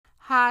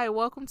Hi,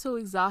 welcome to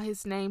Exalt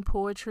His Name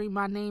Poetry.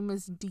 My name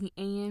is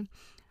Deanne.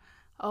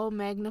 Oh,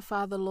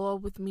 magnify the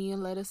Lord with me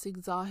and let us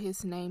exalt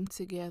His name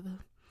together.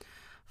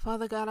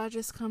 Father God, I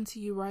just come to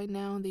you right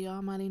now in the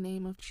almighty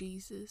name of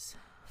Jesus.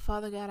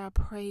 Father God, I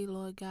pray,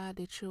 Lord God,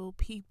 that your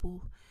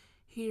people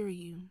hear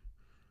you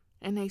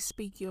and they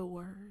speak your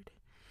word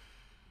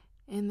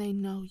and they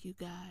know you,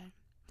 God.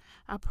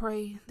 I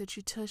pray that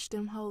you touch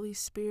them, Holy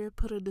Spirit,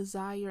 put a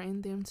desire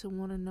in them to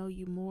want to know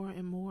you more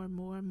and more and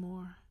more and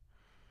more.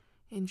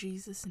 In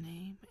Jesus'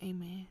 name,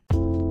 amen.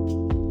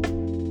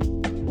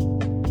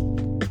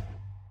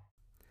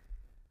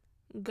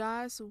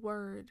 God's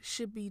word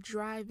should be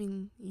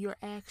driving your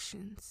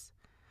actions,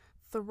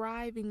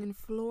 thriving and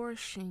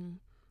flourishing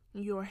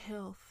your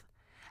health.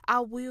 I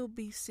will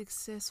be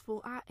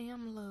successful. I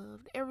am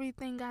loved.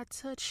 Everything I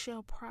touch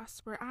shall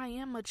prosper. I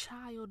am a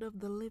child of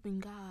the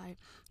living God.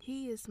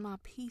 He is my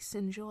peace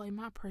and joy,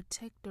 my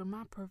protector,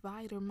 my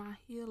provider, my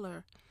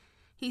healer.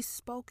 He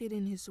spoke it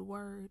in his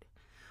word.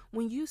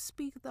 When you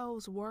speak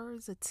those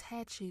words,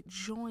 attach it,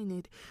 join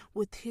it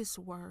with his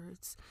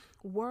words.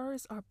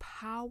 Words are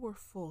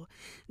powerful.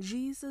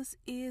 Jesus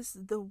is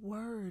the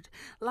word.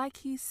 Like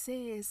he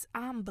says,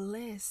 I'm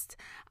blessed.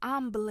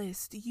 I'm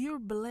blessed. You're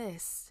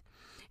blessed.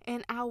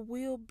 And I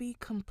will be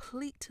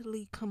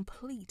completely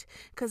complete,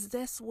 because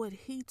that's what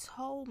he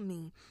told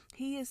me.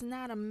 He is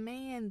not a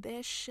man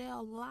that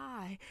shall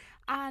lie.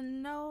 I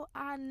know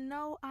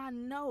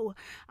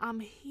I'm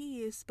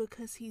his,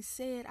 because he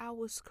said I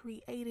was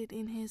created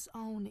in his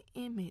own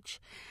image.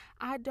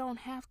 I don't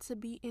have to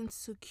be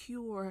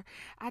insecure.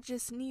 I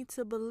just need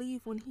to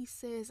believe when he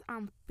says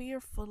I'm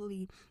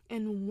fearfully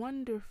and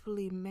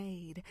wonderfully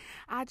made.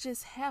 I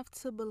just have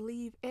to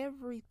believe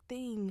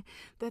everything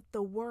that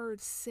the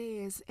word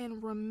says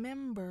and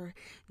remember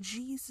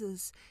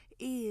Jesus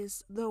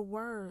is the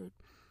word.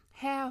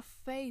 Have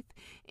faith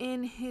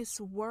in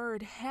his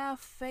word. Have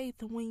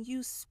faith when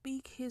you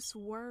speak his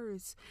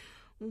words.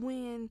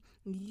 When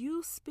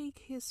you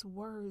speak his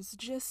words,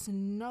 just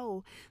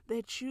know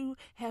that you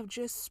have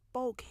just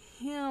spoke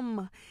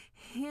him,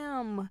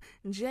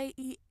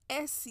 Jesus,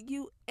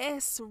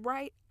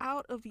 right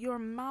out of your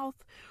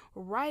mouth,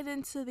 right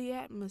into the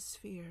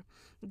atmosphere.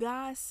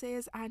 God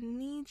says, I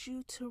need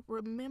you to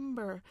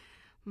remember,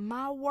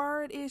 my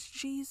word is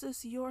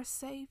Jesus, your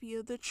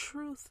Savior, the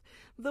truth,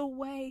 the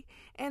way,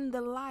 and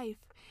the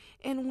life.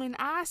 And when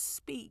I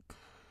speak,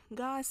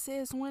 God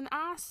says, when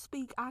I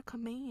speak, I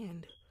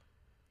command.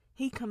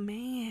 He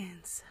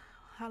commands.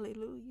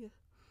 Hallelujah.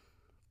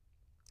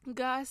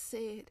 God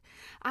said,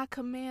 I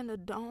command a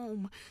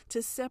dome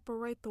to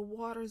separate the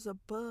waters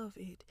above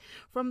it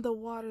from the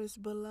waters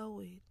below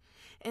it.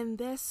 And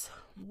that's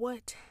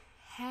what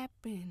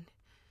happened.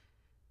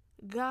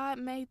 God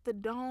made the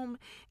dome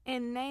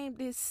and named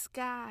it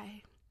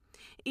sky.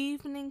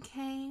 Evening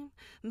came,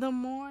 the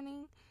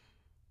morning,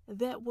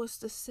 that was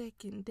the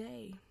second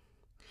day.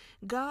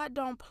 God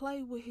don't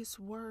play with his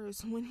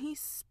words. When he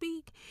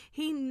speak,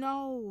 he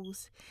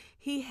knows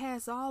he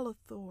has all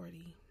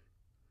authority.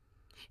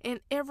 And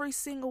every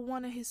single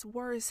one of his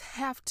words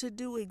have to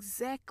do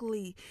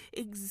exactly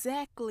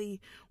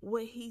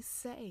what he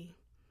say.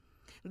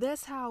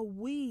 That's how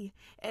we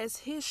as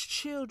his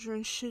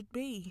children should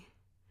be.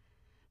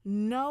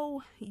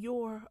 Know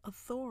your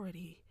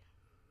authority.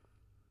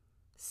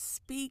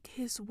 Speak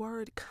his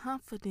word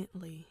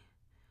confidently.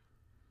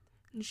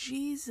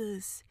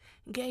 Jesus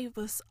gave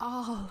us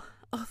all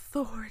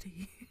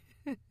authority.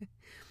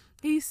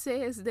 He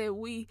says that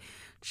we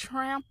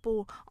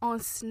trample on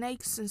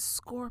snakes and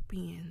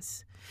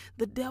scorpions.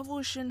 The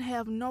devil shouldn't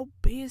have no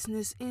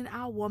business in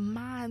our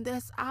mind.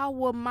 That's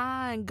our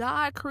mind.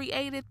 God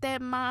created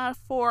that mind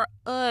for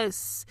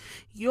us.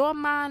 Your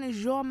mind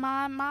is your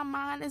mind. My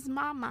mind is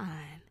my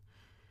mind.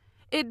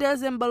 It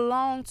doesn't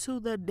belong to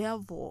the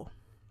devil.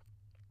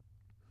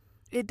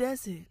 It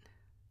doesn't.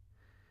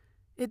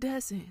 It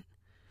doesn't.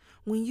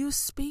 When you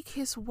speak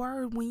his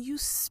word, when you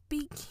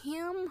speak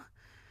him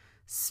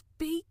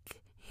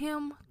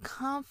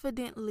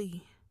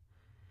confidently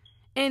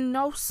and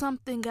know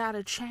something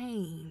gotta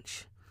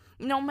change.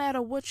 No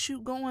matter what you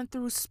going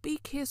through,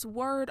 speak his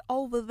word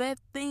over that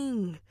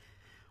thing.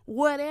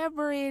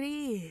 Whatever it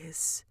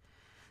is,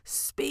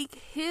 speak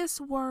his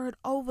word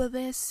over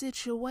that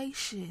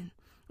situation.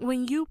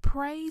 When you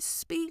pray,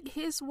 speak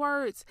his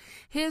words.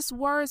 His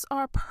words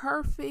are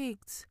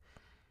perfect.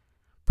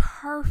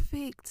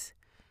 Perfect.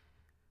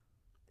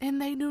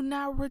 And they do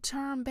not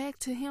return back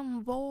to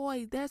him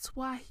void. That's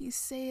why he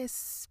says,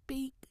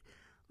 speak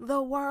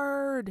the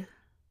word.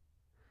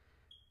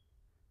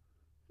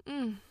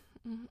 And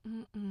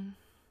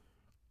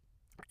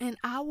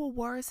our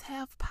words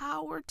have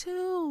power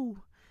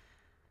too.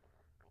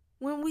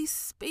 When we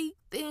speak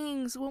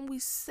things, when we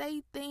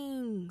say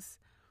things,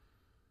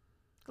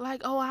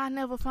 like, oh, I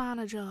never find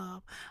a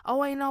job.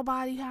 Oh, ain't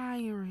nobody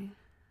hiring.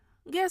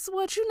 Guess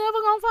what? You never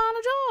gonna find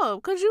a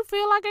job because you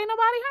feel like ain't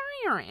nobody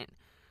hiring.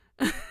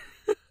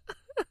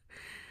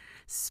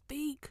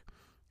 Speak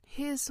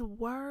his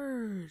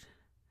word.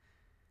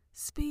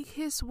 Speak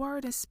his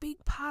word and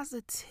speak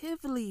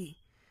positively.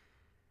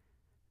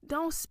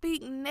 Don't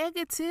speak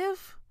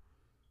negative.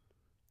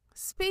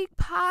 Speak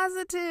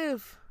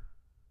positive.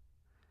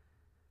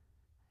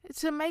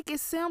 To make it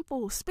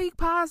simple, speak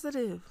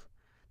positive.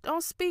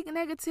 Don't speak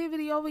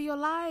negativity over your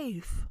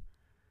life.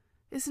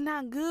 It's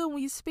not good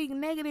when you speak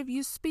negative.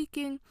 You're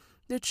speaking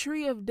the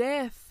tree of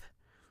death.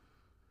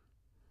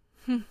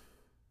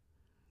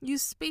 You're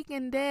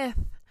speaking death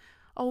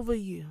over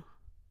you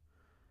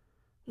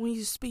when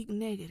you speak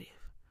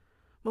negative.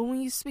 But when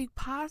you speak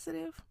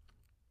positive,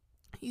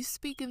 you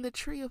speak in the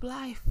tree of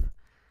life.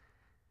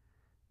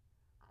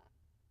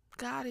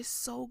 God is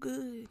so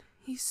good.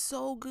 He's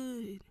so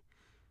good.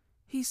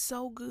 He's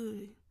so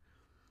good.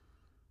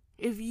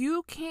 If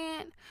you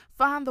can't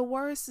find the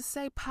words to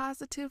say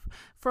positive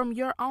from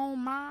your own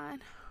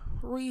mind,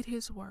 read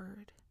his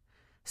word.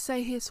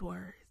 Say his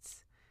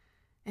words.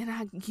 And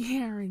I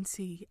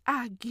guarantee,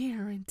 I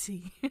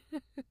guarantee,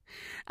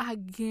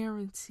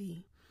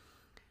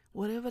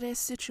 whatever that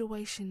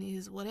situation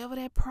is, whatever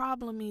that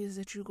problem is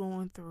that you're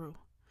going through,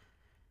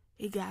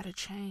 it got to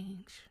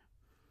change.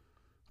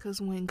 Because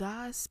when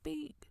God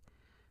speaks,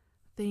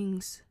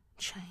 things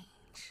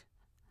change.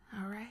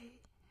 All right?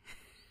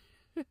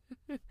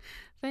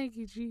 Thank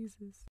you,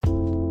 Jesus.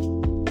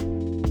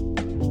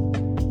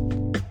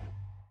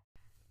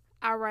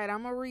 All right,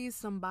 I'm going to read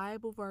some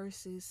Bible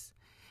verses.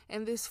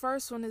 And this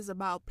first one is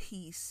about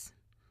peace.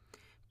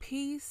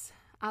 Peace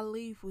I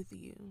leave with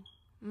you.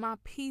 My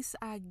peace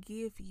I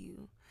give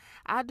you.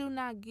 I do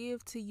not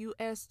give to you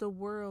as the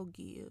world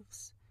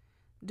gives.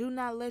 Do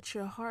not let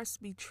your hearts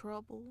be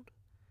troubled,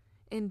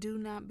 and do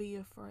not be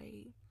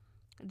afraid.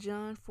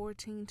 John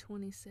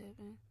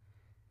 14:27.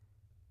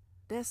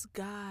 That's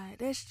God.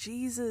 That's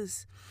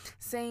Jesus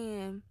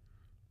saying,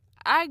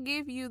 I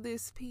give you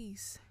this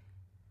peace.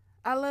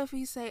 I love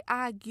he say,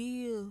 I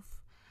give you.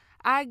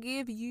 I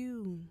give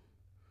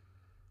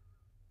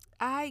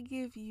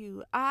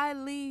you. I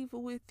leave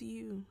with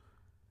you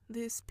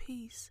this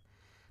peace.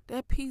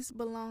 That peace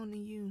belongs to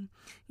you.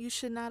 You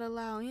should not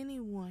allow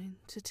anyone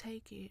to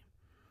take it.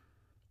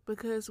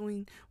 Because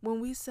when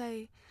we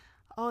say,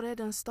 oh, that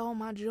done stole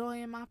my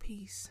joy and my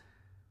peace.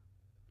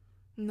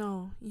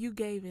 No, you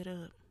gave it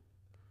up.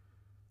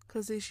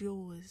 Because it's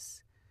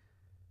yours.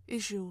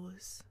 It's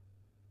yours.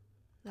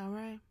 All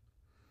right?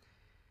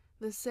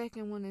 The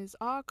second one is,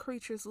 all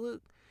creatures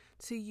look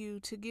to you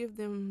to give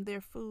them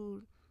their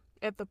food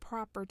at the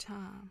proper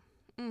time.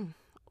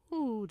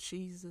 Oh,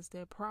 Jesus,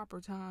 that proper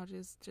time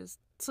just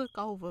took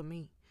over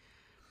me.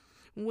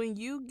 When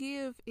you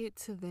give it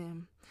to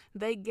them,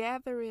 they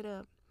gather it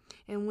up.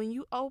 And when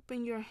you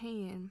open your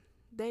hand,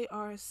 they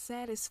are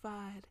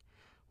satisfied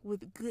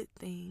with good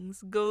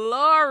things.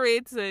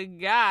 Glory to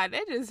God.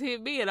 That just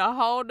hit me in a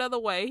whole nother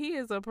way. He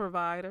is a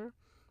provider.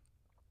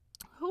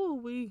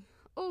 Oh,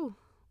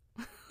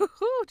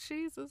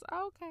 Jesus.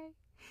 Okay.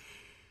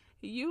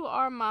 You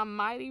are my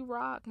mighty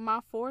rock, my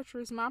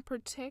fortress, my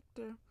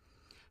protector,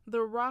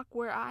 the rock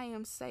where I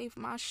am safe,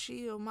 my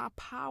shield, my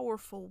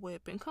powerful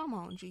weapon. Come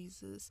on,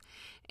 Jesus.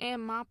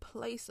 And my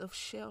place of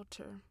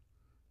shelter.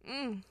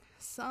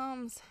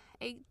 Psalms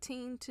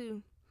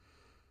 18:2.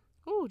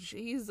 Oh,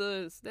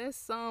 Jesus. That's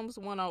Psalms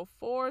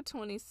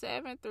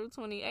 104:27 through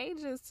 28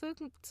 just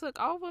took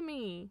over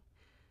me.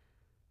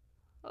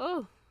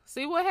 Oh,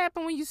 see what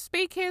happened when you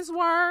speak his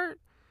word?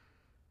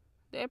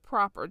 That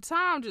proper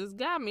time just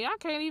got me. I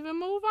can't even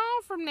move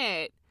on from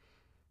that.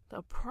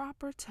 The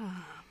proper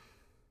time.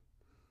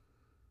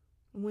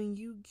 When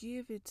you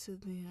give it to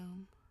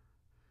them,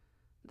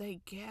 they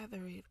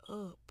gather it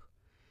up.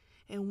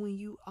 And when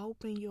you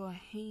open your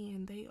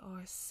hand, they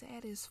are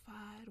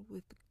satisfied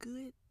with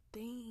good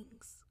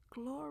things.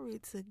 Glory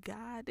to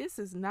God. This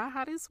is not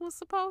how this was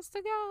supposed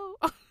to go.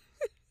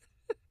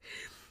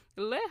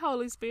 Let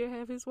Holy Spirit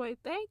have his way.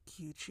 Thank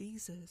you,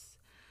 Jesus.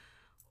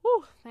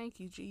 Whew, thank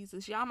you,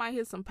 Jesus. Y'all might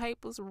hear some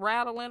papers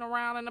rattling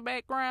around in the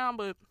background,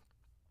 but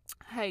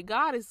hey,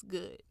 God is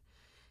good.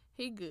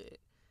 He good.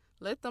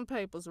 Let them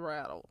papers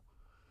rattle.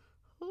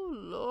 Oh,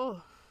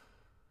 Lord.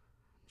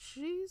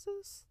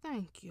 Jesus,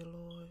 thank you,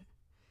 Lord.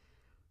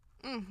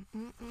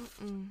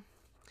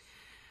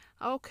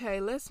 Okay,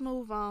 let's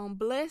move on.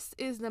 Blessed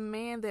is the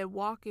man that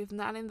walketh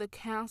not in the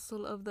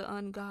counsel of the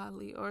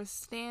ungodly, or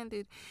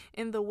standeth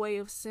in the way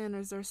of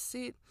sinners, or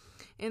sit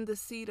in the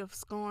seat of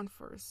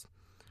scornful.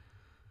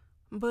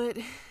 But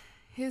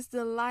his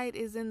delight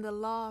is in the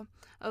law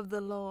of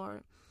the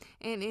Lord,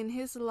 and in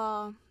his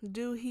law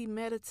do he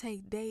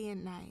meditate day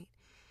and night.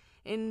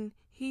 And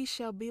he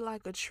shall be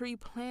like a tree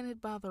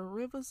planted by the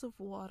rivers of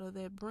water,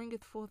 that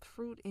bringeth forth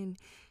fruit in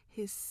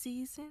his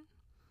season.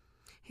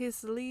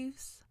 His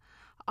leaves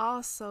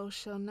also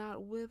shall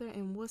not wither,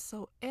 and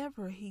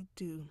whatsoever he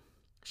do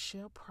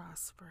shall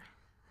prosper.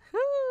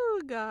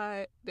 Oh,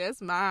 God,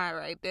 that's mine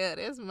right there.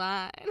 That's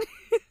mine.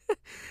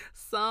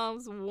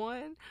 Psalms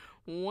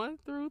 1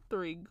 through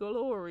 3.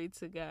 Glory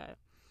to God.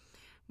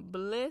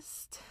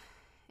 Blessed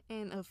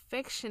and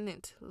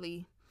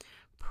affectionately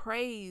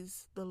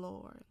praise the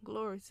Lord.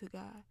 Glory to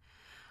God.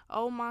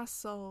 O my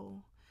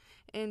soul,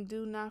 and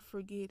do not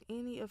forget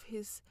any of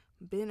his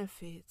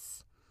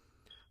benefits,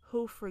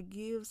 who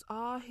forgives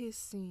all his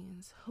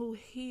sins, who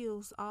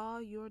heals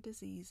all your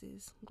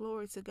diseases.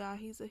 Glory to God.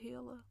 He's a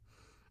healer.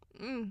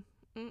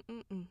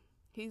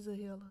 He's a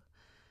healer.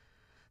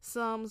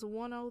 Psalms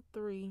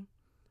 103,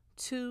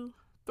 2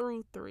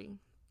 through 3.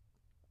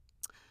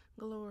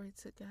 Glory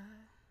to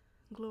God.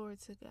 Glory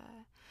to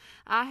God.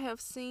 I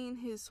have seen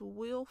his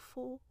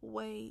willful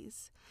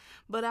ways,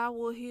 but I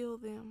will heal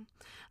them.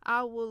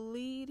 I will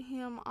lead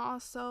him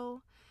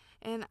also,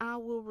 and I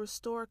will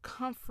restore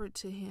comfort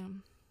to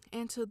him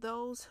and to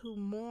those who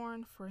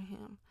mourn for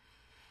him.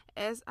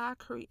 As I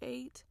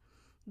create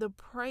the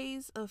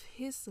praise of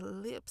his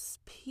lips,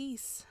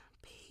 peace,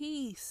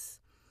 peace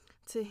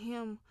to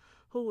him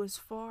who is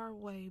far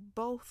away,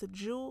 both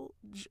Jew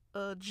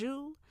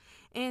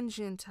and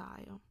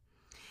Gentile,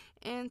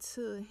 and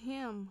to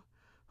him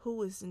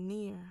who is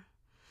near,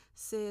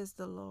 says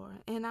the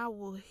Lord. And I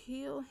will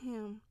heal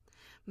him,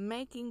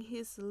 making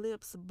his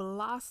lips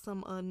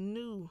blossom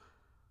anew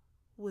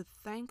with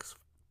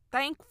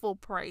thankful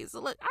praise.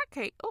 Look, I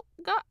can't. Oh,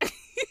 God. It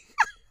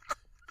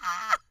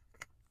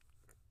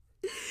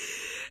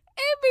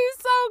be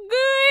so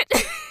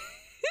good.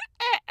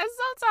 And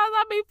sometimes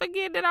I be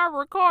forgetting that I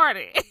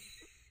recorded.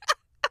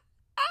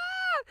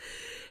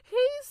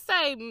 He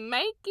say,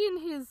 making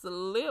his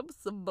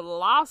lips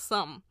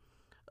blossom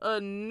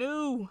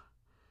anew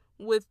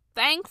with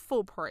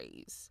thankful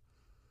praise.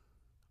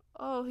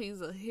 Oh,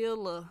 he's a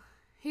healer.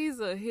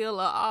 He's a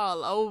healer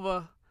all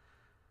over.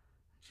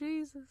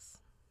 Jesus.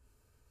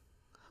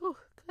 Whew,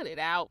 cut it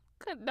out.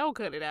 Don't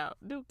cut it out.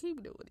 Dude,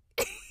 keep doing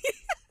it.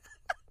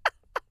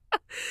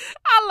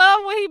 I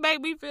love when he make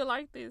me feel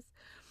like this.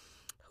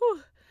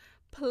 Whew.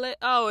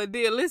 And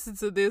then listen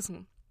to this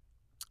one.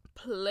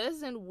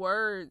 Pleasant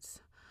words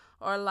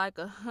are like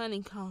a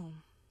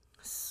honeycomb,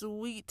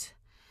 sweet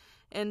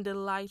and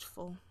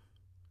delightful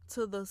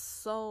to the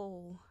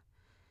soul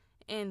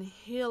and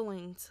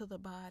healing to the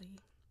body.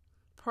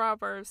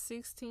 Proverbs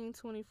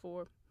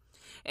 16:24.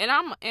 And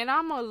I'm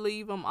gonna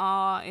leave them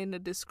all in the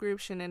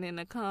description and in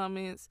the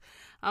comments.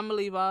 I'm gonna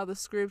leave all the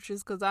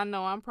scriptures because I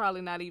know I'm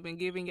probably not even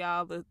giving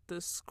y'all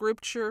the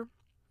scripture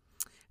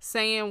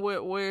saying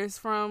where it's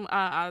from.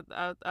 I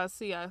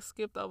see I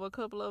skipped over a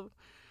couple of.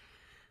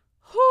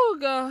 Oh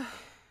God,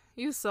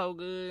 you so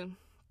good.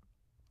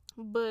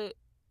 But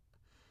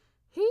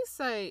he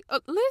say,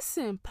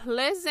 listen,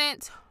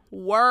 pleasant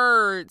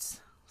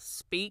words.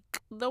 Speak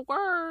the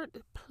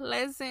word.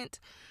 Pleasant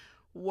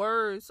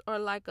words are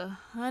like a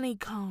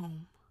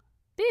honeycomb.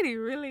 Did he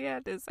really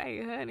have to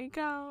say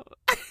honeycomb?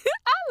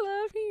 I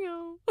love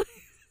him.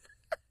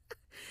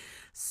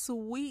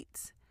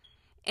 Sweet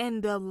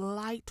and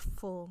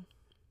delightful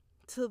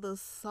to the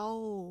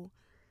soul.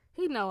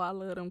 He know I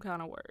love them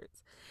kind of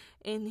words.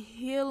 And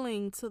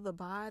healing to the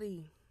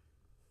body.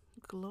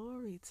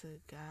 Glory to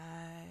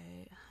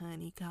God.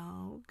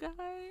 Honeycomb, God.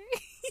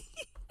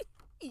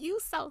 You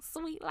so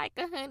sweet like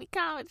a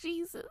honeycomb,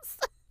 Jesus.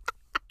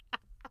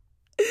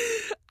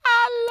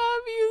 I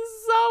love you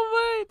so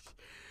much.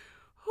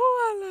 Oh,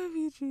 I love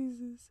you,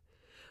 Jesus.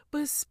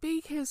 But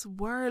speak his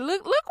word.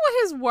 Look what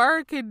his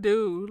word can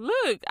do.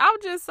 Look, I'm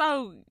just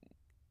so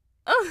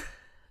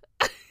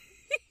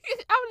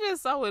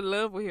in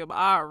love with him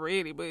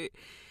already, but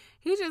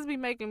he just be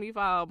making me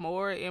fall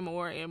more and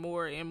more and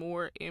more and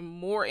more and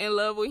more in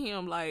love with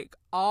him, like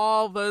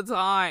all the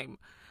time.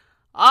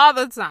 All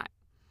the time.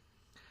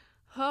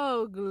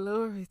 Oh,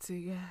 glory to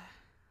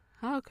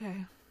God.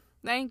 Okay.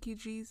 Thank you,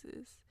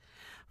 Jesus,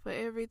 for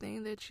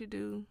everything that you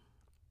do.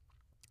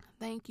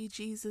 Thank you,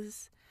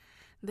 Jesus,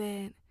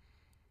 that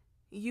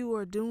you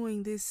are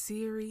doing this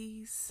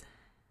series.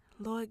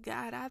 Lord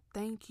God, I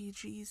thank you,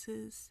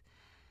 Jesus,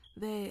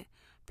 that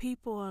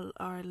people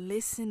are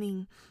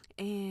listening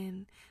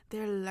and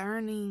they're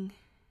learning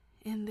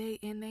and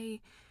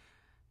they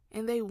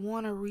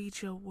want to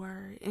read your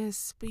word and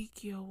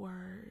speak your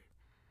word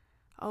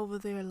over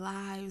their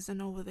lives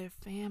and over their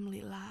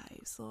family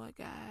lives, Lord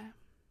God.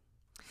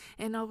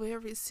 And over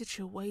every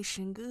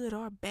situation, good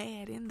or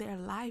bad, in their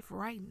life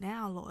right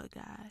now, Lord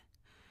God.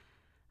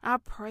 I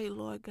pray,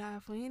 Lord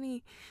God, for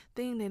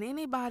anything that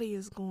anybody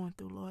is going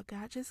through, Lord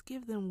God, just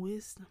give them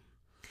wisdom.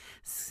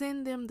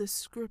 Send them the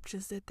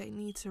scriptures that they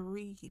need to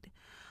read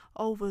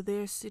over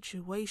their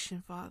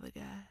situation, Father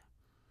God.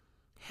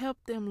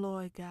 Help them,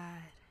 Lord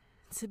God,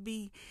 to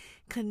be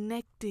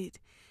connected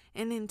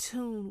and in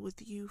tune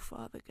with you,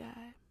 Father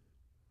God.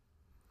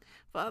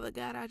 Father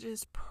God, I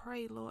just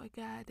pray, Lord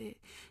God, that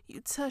you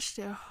touch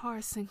their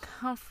hearts and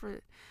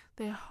comfort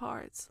their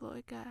hearts,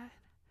 Lord God.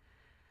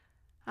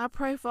 I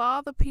pray for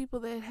all the people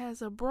that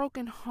has a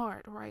broken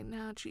heart right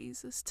now,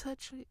 Jesus.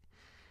 Touch it.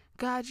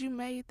 God, you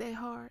made their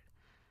heart.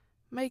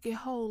 Make it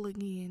whole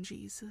again,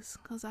 Jesus,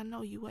 because I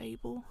know you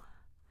able.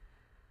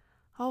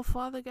 Oh,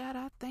 Father God,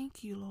 I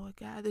thank you, Lord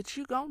God, that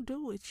you gonna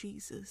do it,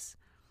 Jesus.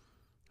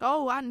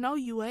 Oh, I know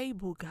you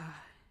able, God.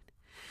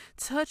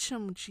 Touch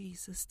them,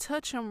 Jesus.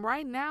 Touch them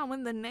right now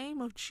in the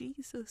name of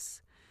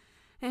Jesus.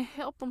 And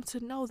help them to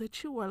know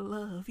that you are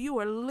love. You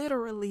are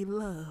literally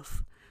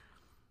love.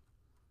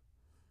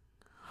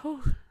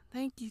 Oh,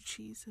 thank you,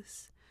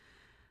 Jesus.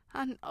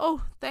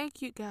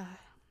 Thank you, God.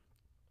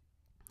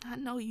 I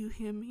know you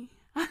hear me.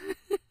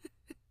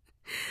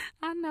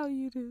 I know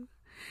you do.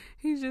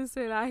 He just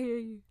said, I hear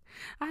you.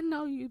 I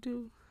know you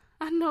do.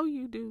 I know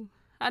you do.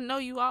 I know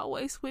you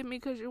always with me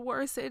because your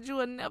word said you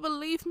will never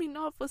leave me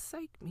nor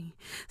forsake me.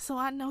 So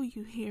I know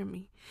you hear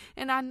me.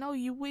 And I know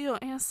you will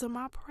answer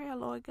my prayer,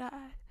 Lord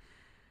God.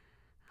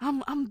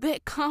 I'm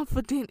that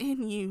confident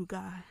in you,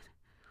 God.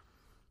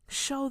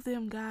 Show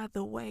them, God,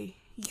 the way,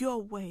 your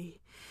way.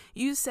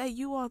 You say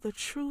you are the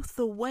truth,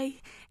 the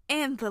way,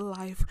 and the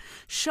life.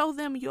 Show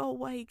them your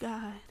way,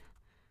 God.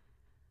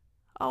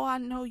 Oh, I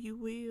know you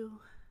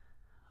will.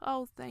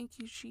 Oh, thank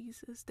you,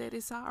 Jesus, that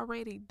it's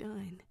already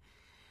done.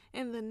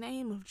 In the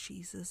name of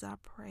Jesus, I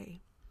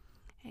pray.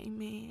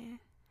 Amen.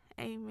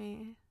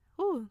 Amen.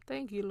 Oh,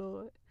 thank you,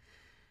 Lord.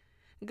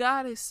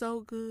 God is so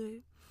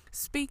good.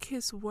 Speak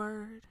his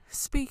word.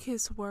 Speak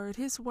his word.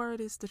 His word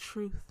is the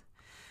truth.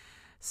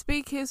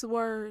 Speak his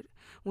word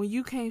when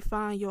you can't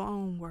find your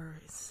own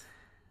words.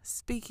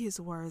 Speak his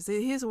words.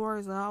 His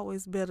words are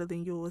always better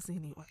than yours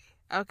anyway.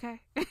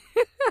 Okay?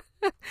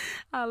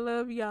 I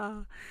love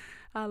y'all.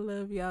 I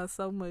love y'all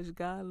so much.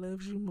 God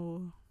loves you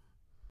more.